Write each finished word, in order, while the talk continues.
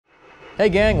Hey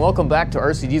gang, welcome back to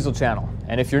RC Diesel channel.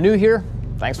 And if you're new here,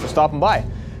 thanks for stopping by.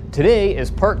 Today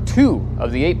is part 2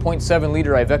 of the 8.7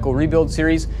 liter Iveco rebuild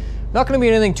series. Not going to be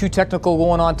anything too technical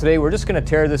going on today. We're just going to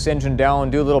tear this engine down,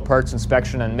 do a little parts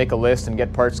inspection and make a list and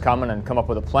get parts coming and come up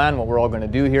with a plan what we're all going to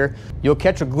do here. You'll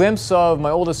catch a glimpse of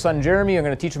my oldest son Jeremy. I'm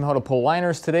going to teach him how to pull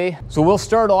liners today. So we'll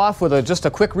start off with just a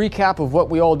quick recap of what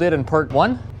we all did in part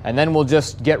 1, and then we'll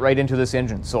just get right into this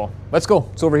engine. So let's go.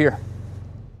 It's over here.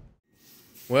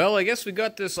 Well, I guess we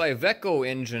got this Iveco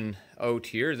engine out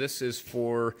here. This is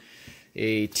for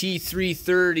a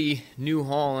T8.330 New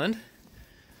Holland.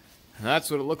 And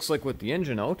that's what it looks like with the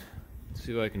engine out. Let's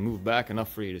see if I can move back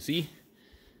enough for you to see.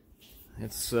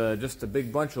 It's just a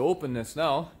big bunch of openness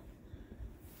now.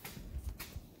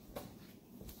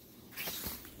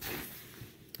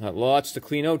 Got lots to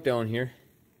clean out down here.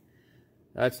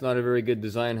 That's not a very good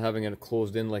design, having it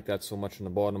closed in like that so much on the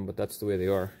bottom, but that's the way they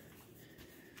are.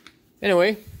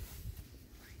 Anyway,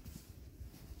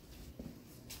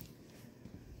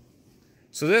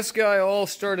 so this guy all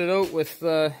started out with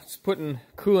putting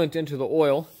coolant into the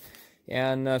oil,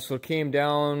 and so it came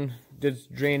down, did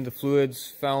drain the fluids,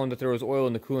 found that there was oil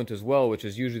in the coolant as well, which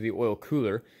is usually the oil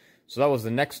cooler. So that was the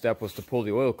next step, was to pull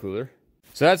the oil cooler.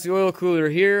 So that's the oil cooler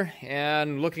here,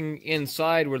 and looking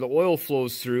inside where the oil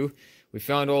flows through, we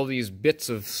found all these bits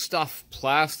of stuff,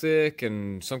 plastic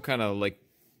and some kind of like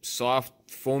soft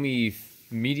foamy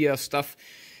media stuff,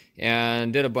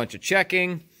 and did a bunch of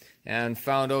checking and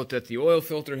found out that the oil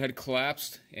filter had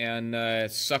collapsed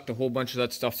and sucked a whole bunch of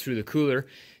that stuff through the cooler.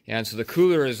 And so the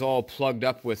cooler is all plugged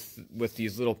up with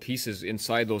these little pieces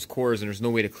inside those cores, and there's no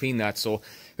way to clean that. So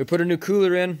we put a new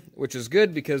cooler in, which is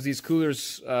good because these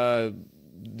coolers,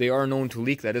 they are known to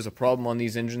leak. That is a problem on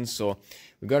these engines. So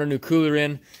we got a new cooler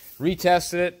in,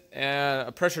 retested it,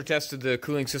 and pressure tested the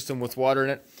cooling system with water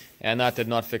in it, and that did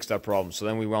not fix that problem. So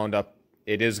then we wound up,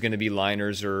 it is going to be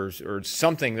liners or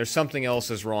something. There's something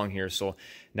else is wrong here. So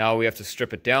now we have to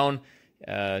strip it down,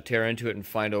 tear into it, and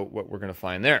find out what we're going to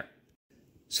find there.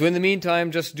 So in the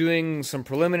meantime, just doing some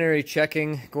preliminary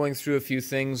checking, going through a few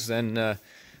things, and of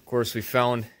course we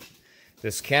found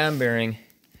this cam bearing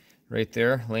right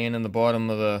there, laying in the bottom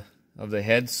of the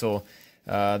head. So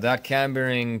that cam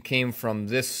bearing came from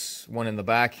this one in the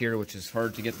back here, which is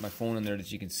hard to get my phone in there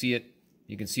that you can see it.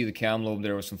 You can see the cam lobe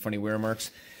there with some funny wear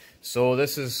marks. So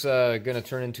this is going to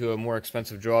turn into a more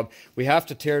expensive job. We have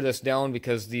to tear this down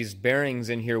because these bearings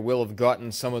in here will have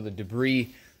gotten some of the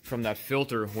debris from that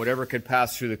filter. Whatever could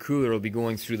pass through the cooler will be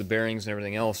going through the bearings and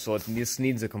everything else. So this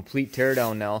needs a complete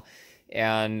teardown now,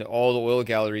 and all the oil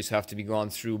galleries have to be gone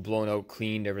through, blown out,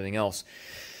 cleaned, everything else.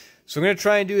 So I'm going to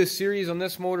try and do a series on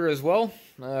this motor as well.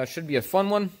 Should be a fun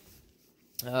one.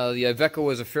 The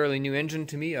Iveco is a fairly new engine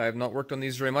to me. I have not worked on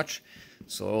these very much,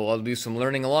 so I'll do some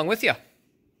learning along with you.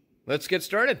 Let's get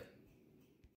started.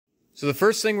 So the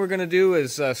first thing we're going to do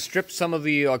is strip some of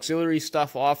the auxiliary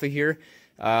stuff off of here,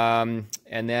 and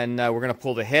then we're going to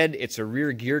pull the head. It's a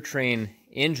rear gear train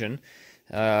engine,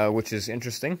 which is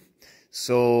interesting.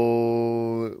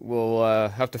 So we'll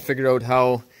have to figure out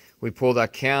how we pull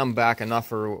that cam back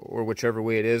enough, or whichever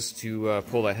way it is, to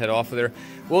pull that head off of there.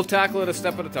 We'll tackle it a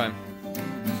step at a time.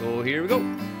 So here we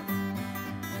go.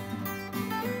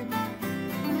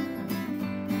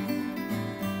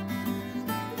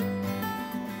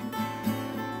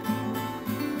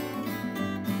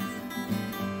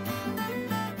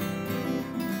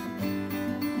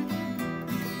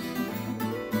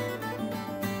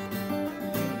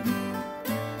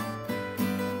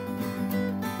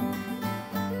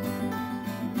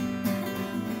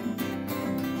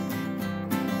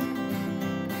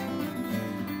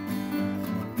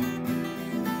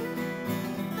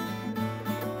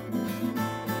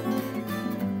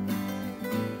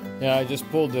 Yeah, I just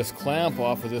pulled this clamp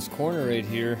off of this corner right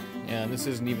here, and this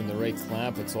isn't even the right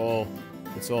clamp. It's all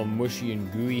mushy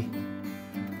and gooey.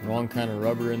 Wrong kind of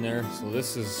rubber in there. So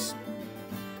this is,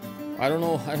 I don't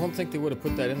know, I don't think they would have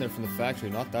put that in there from the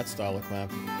factory, not that style of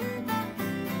clamp.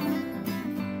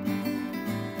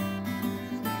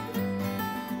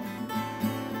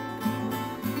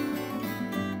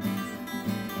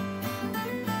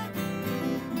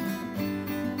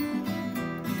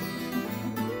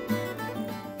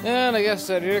 And I guess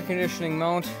that air conditioning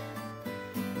mount,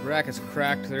 the bracket's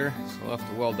cracked there, so I'll have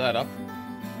to weld that up.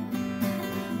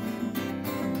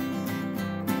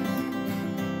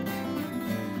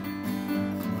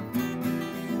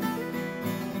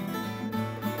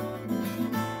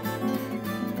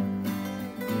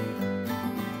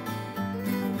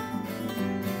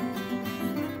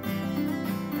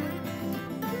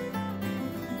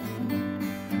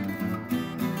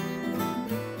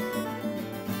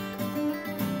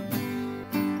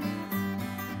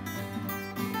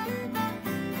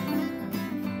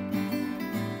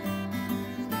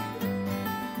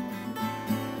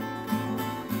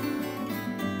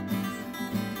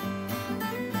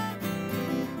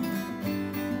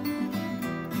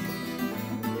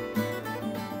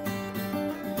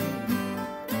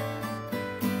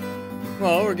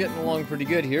 Well, we're getting along pretty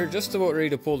good here. Just about ready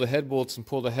to pull the head bolts and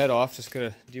pull the head off. Just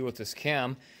gotta deal with this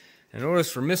cam. And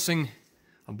notice we're missing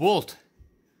a bolt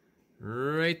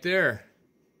right there.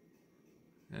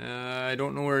 I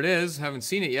don't know where it is. Haven't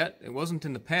seen it yet. It wasn't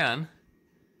in the pan.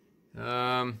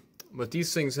 But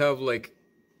these things have like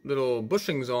little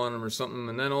bushings on them or something.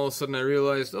 And then all of a sudden I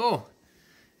realized, oh,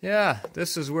 yeah,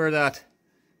 this is where that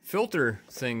filter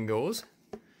thing goes.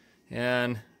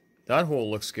 And that hole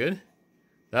looks good.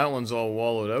 That one's all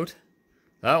wallowed out.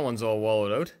 That one's all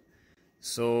wallowed out.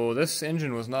 So this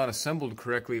engine was not assembled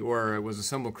correctly, or it was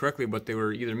assembled correctly, but they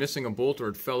were either missing a bolt or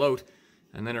it fell out,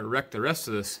 and then it wrecked the rest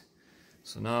of this.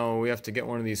 So now we have to get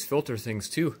one of these filter things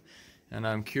too. And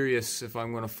I'm curious if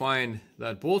I'm going to find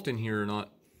that bolt in here or not.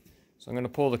 So I'm going to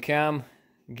pull the cam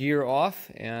gear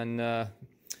off and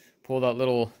pull that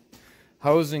little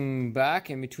housing back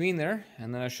in between there,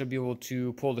 and then I should be able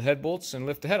to pull the head bolts and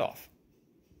lift the head off.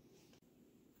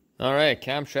 Alright,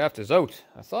 camshaft is out.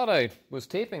 I thought I was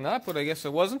taping that, but I guess I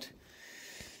wasn't.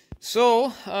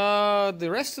 So, the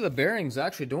rest of the bearings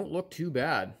actually don't look too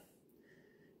bad.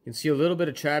 You can see a little bit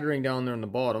of chattering down there on the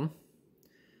bottom.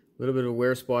 A little bit of a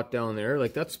wear spot down there.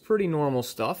 Like, that's pretty normal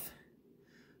stuff.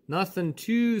 Nothing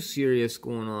too serious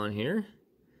going on here.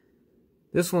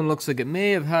 This one looks like it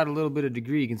may have had a little bit of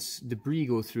debris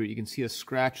go through it. You can see a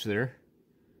scratch there.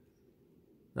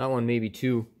 That one maybe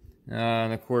too.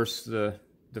 And of course the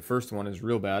first one is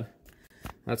real bad.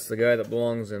 That's the guy that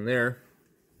belongs in there.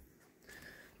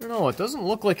 I don't know, it doesn't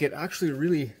look like it actually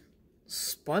really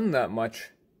spun that much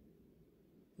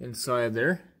inside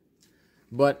there.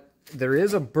 But there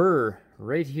is a burr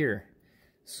right here.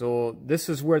 So this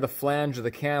is where the flange of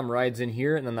the cam rides in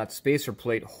here, and then that spacer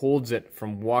plate holds it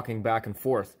from walking back and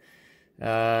forth.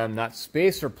 That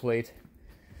spacer plate,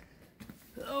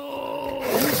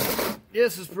 oh,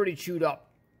 this is pretty chewed up.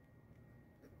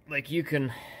 Like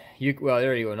well,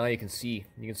 there you go. Now you can see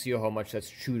how much that's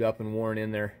chewed up and worn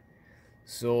in there.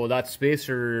 So that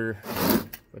spacer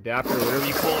adapter, whatever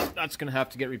you call it, that's gonna have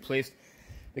to get replaced.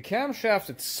 The camshaft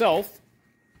itself,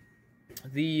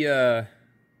 the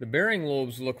bearing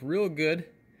lobes look real good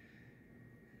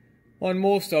on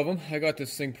most of them. I got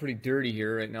this thing pretty dirty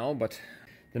here right now, but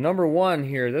the number one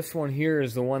here, this one here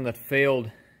is the one that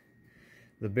failed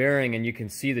the bearing, and you can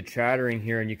see the chattering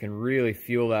here, and you can really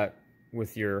feel that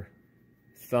with your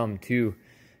thumb too.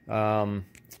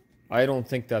 I don't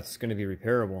think that's going to be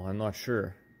repairable. I'm not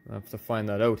sure. I'll have to find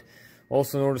that out.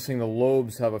 Also noticing the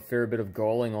lobes have a fair bit of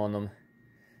galling on them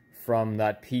from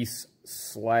that piece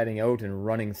sliding out and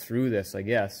running through this, I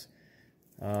guess.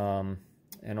 And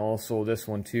also this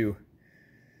one too.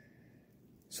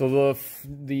 So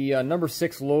the number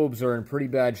 6 lobes are in pretty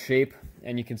bad shape,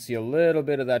 and you can see a little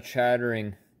bit of that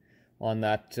chattering on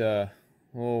that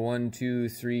 1, 2,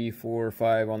 3, 4,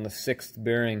 5 on the 6th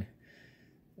bearing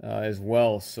as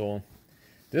well. So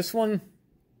this one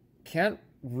can't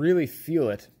really feel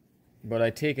it, but I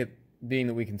take it, being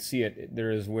that we can see it,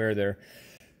 there is wear there.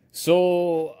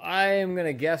 So I am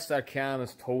gonna guess that cam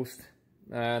is toast,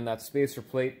 and that spacer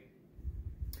plate,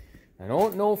 I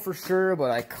don't know for sure, but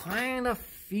I kind of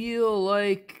feel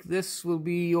like this will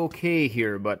be okay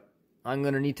here, but I'm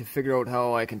gonna need to figure out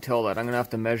how I can tell that. I'm gonna have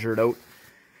to measure it out,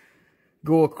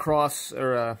 go across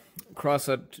or cross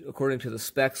it according to the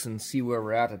specs and see where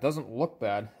we're at. It doesn't look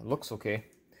bad. It looks okay.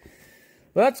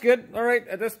 Well, that's good. All right,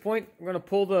 at this point, I'm gonna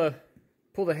pull the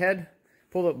head.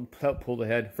 Pull the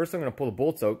head. First, I'm gonna pull the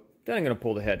bolts out. Then I'm gonna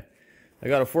pull the head. I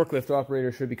got a forklift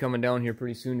operator should be coming down here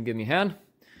pretty soon to give me a hand,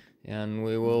 and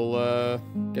we will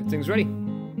get things ready.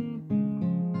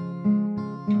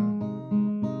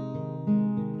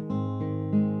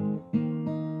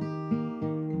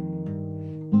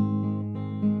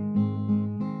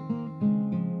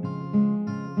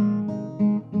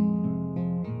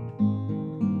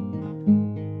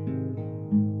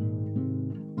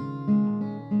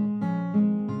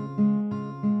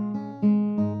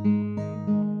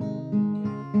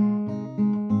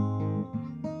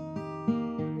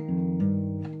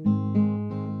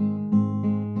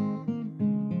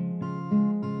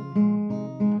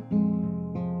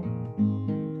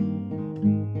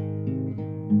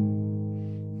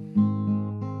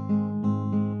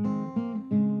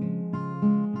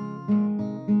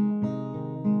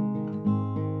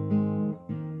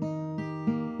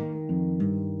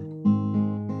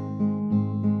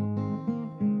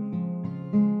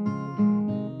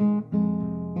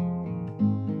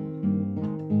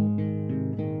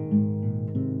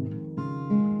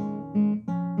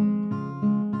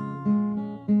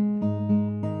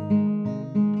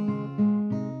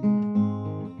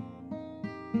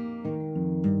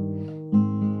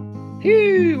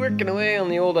 Working away on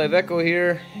the old Iveco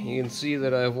here. You can see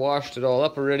that I've washed it all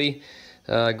up already.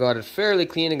 Got it fairly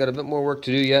clean. I got a bit more work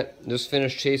to do yet. Just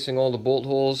finished chasing all the bolt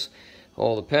holes,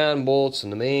 all the pan bolts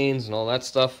and the mains and all that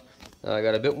stuff. I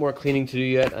got a bit more cleaning to do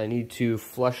yet. I need to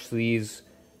flush these.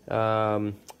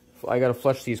 I got to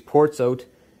flush these ports out,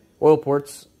 oil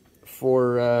ports,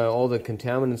 for all the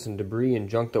contaminants and debris and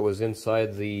junk that was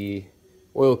inside the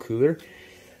oil cooler.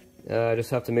 I just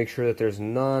have to make sure that there's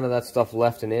none of that stuff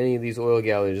left in any of these oil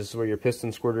galleries. This is where your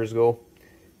piston squirters go.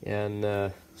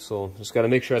 And so just got to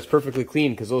make sure it's perfectly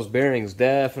clean, because those bearings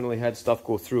definitely had stuff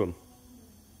go through them.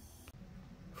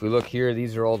 If we look here,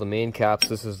 these are all the main caps.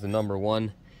 This is the number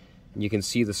 1. You can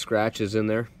see the scratches in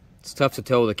there. It's tough to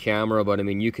tell with the camera, but I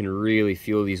mean, you can really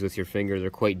feel these with your finger.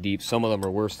 They're quite deep. Some of them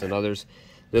are worse than others.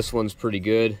 This one's pretty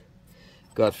good.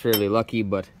 Got fairly lucky,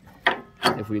 but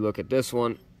if we look at this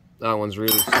one, that one's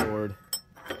really scored.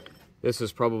 This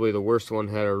is probably the worst one.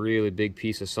 Had a really big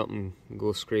piece of something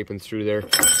go scraping through there.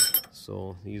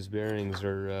 So these bearings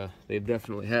are, they've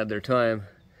definitely had their time.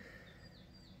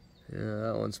 Yeah,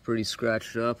 that one's pretty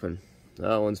scratched up, and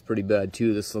that one's pretty bad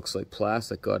too. This looks like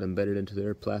plastic got embedded into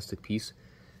their plastic piece.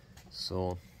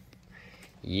 So,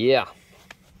 yeah.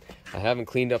 I haven't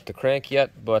cleaned up the crank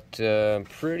yet, but I'm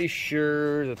pretty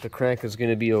sure that the crank is going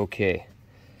to be okay.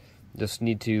 Just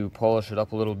need to polish it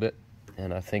up a little bit,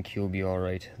 and I think he'll be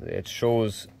alright. It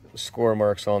shows score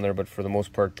marks on there, but for the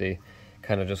most part they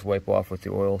kind of just wipe off with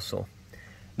the oil, so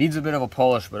needs a bit of a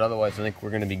polish, but otherwise I think we're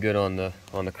going to be good on the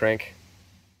crank.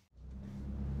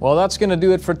 Well, that's going to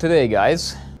do it for today,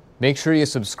 guys. Make sure you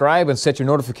subscribe and set your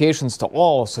notifications to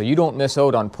all so you don't miss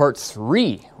out on part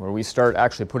 3, where we start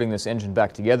actually putting this engine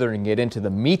back together and get into the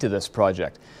meat of this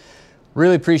project.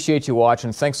 Really appreciate you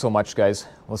watching. Thanks so much, guys.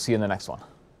 We'll see you in the next one.